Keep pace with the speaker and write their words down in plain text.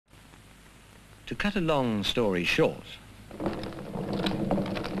To cut a long story short,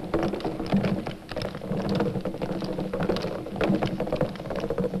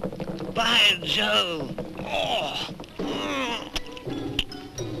 by Jove! Oh,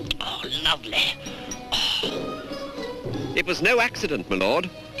 oh lovely. Oh. It was no accident, my lord,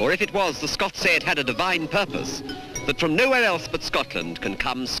 or if it was, the Scots say it had a divine purpose, that from nowhere else but Scotland can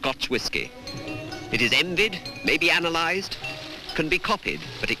come Scotch whiskey. It is envied, may be analysed, can be copied,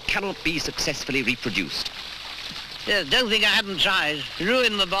 but it cannot be successfully reproduced. Yes, don't think I hadn't tried.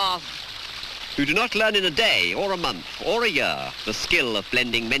 Ruin the bath. Who do not learn in a day, or a month, or a year, the skill of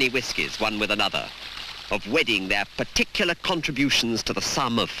blending many whiskies one with another, of wedding their particular contributions to the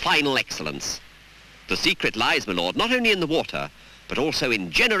sum of final excellence. The secret lies, my lord, not only in the water, but also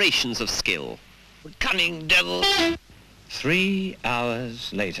in generations of skill. Cunning devil. 3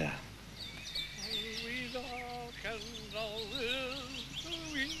 hours later.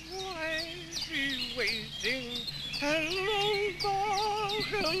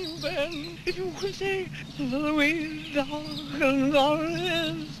 If you could say the way dark and dark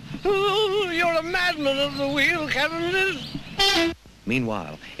is, you're a madman of the wheel, Cavendish.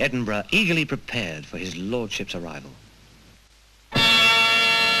 Meanwhile, Edinburgh eagerly prepared for his lordship's arrival.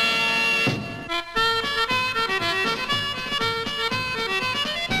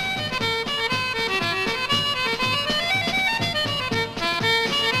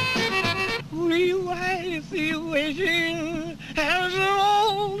 We wait the waiting as an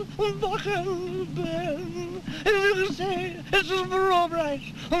old bucking bend. If you could say it's all right,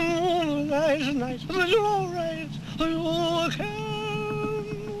 moonlight night, it's all right, you can.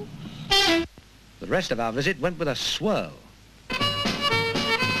 The rest of our visit went with a swirl.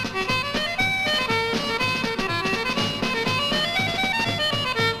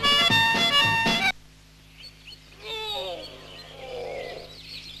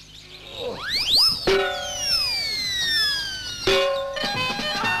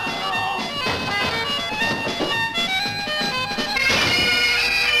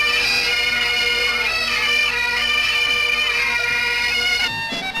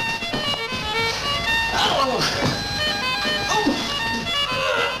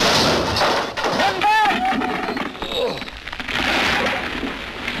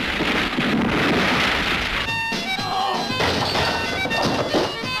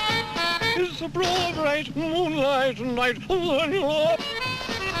 It's a broad bright moonlight night when you're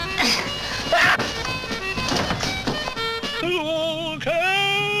you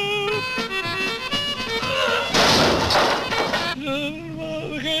can. You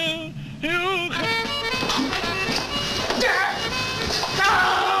can.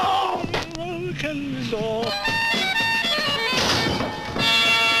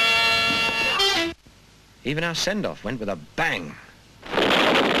 Even our send-off went with a bang.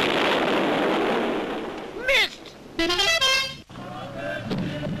 Missed!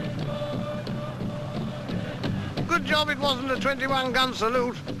 Good job it wasn't a 21-gun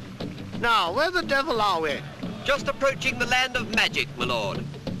salute. Now, where the devil are we? Just approaching the land of magic, my lord.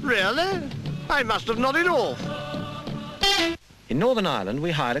 Really? I must have nodded off. In Northern Ireland,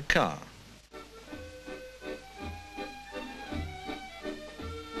 we hired a car.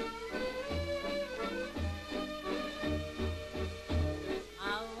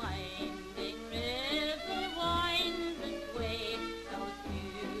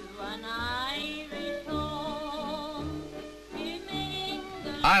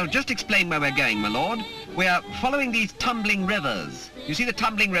 I'll just explain where we're going, my lord. We're following these tumbling rivers. You see the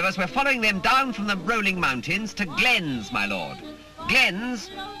tumbling rivers? We're following them down from the rolling mountains to glens, my lord. Glens,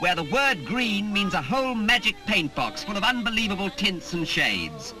 where the word green means a whole magic paint box full of unbelievable tints and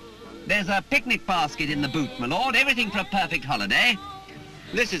shades. There's a picnic basket in the boot, my lord. Everything for a perfect holiday.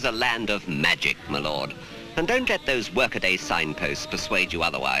 This is a land of magic, my lord. And don't let those workaday signposts persuade you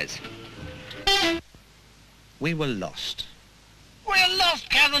otherwise. We were lost. We're lost,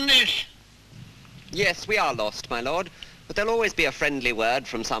 Cavendish. Yes, we are lost, my lord. But there'll always be a friendly word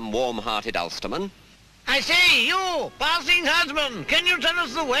from some warm-hearted Ulsterman. I say, you, passing herdsman, can you tell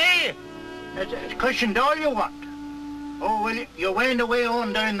us the way? It's cushioned all you want. Oh, well, you wind away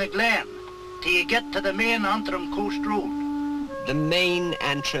on down the glen till you get to the main Antrim Coast Road. The main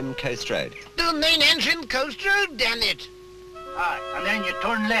Antrim Coast Road. The main Antrim Coast Road, damn it. Aye, and then you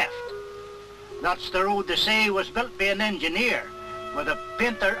turn left. That's the road they say was built by an engineer with a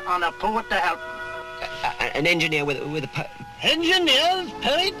painter and a poet to help him. An engineer with a Engineers,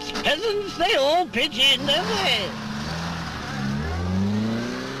 poets, peasants, they all pitch in, don't they?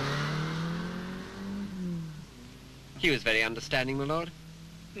 He was very understanding, my lord.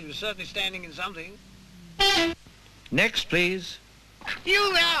 He was certainly standing in something. Next, please.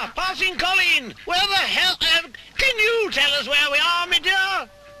 You there, passing Colleen. Where the hell... can you tell us where we are, me dear?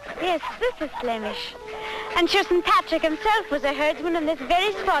 Yes, this is Flemish. And sure St. Patrick himself was a herdsman on this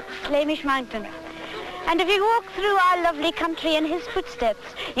very spot, Flemish Mountain. And if you walk through our lovely country in his footsteps,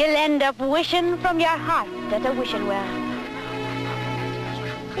 you'll end up wishing from your heart at a wishing well.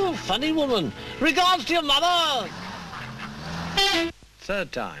 Oh, funny woman. Regards to your mother.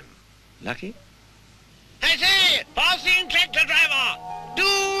 Third time. Lucky? I say, passing tractor driver, do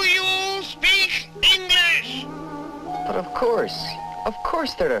you speak English? But of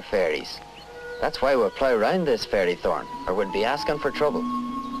course there are fairies. That's why we'll plough round this fairy thorn, or we'd be asking for trouble.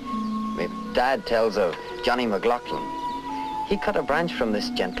 My dad tells of Johnny McLaughlin. He cut a branch from this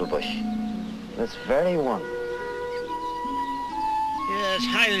gentle bush. This very one. Yes,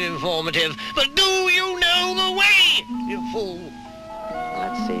 highly informative. But do you know the way, you fool?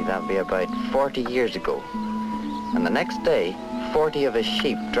 Let's see, that'd be about 40 years ago. And the next day, 40 of his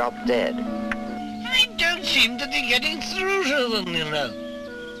sheep dropped dead. I don't seem to be getting through to them, you know.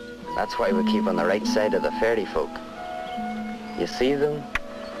 That's why we keep on the right side of the fairy folk. You see them,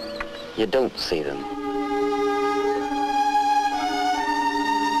 you don't see them.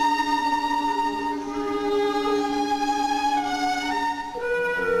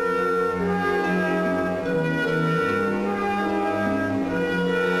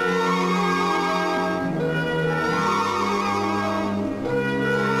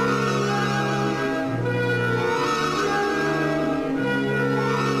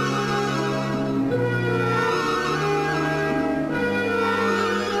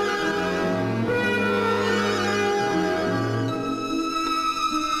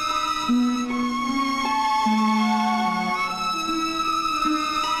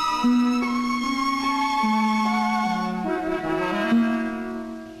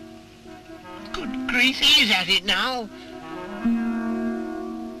 He's at it now.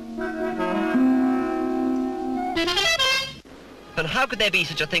 And how could there be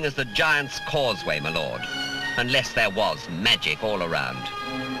such a thing as the Giant's Causeway, my lord? Unless there was magic all around.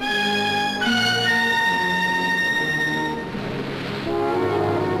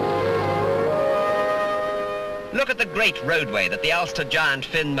 Look at the great roadway that the Ulster giant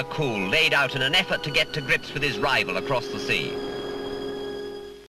Finn McCool laid out in an effort to get to grips with his rival across the sea.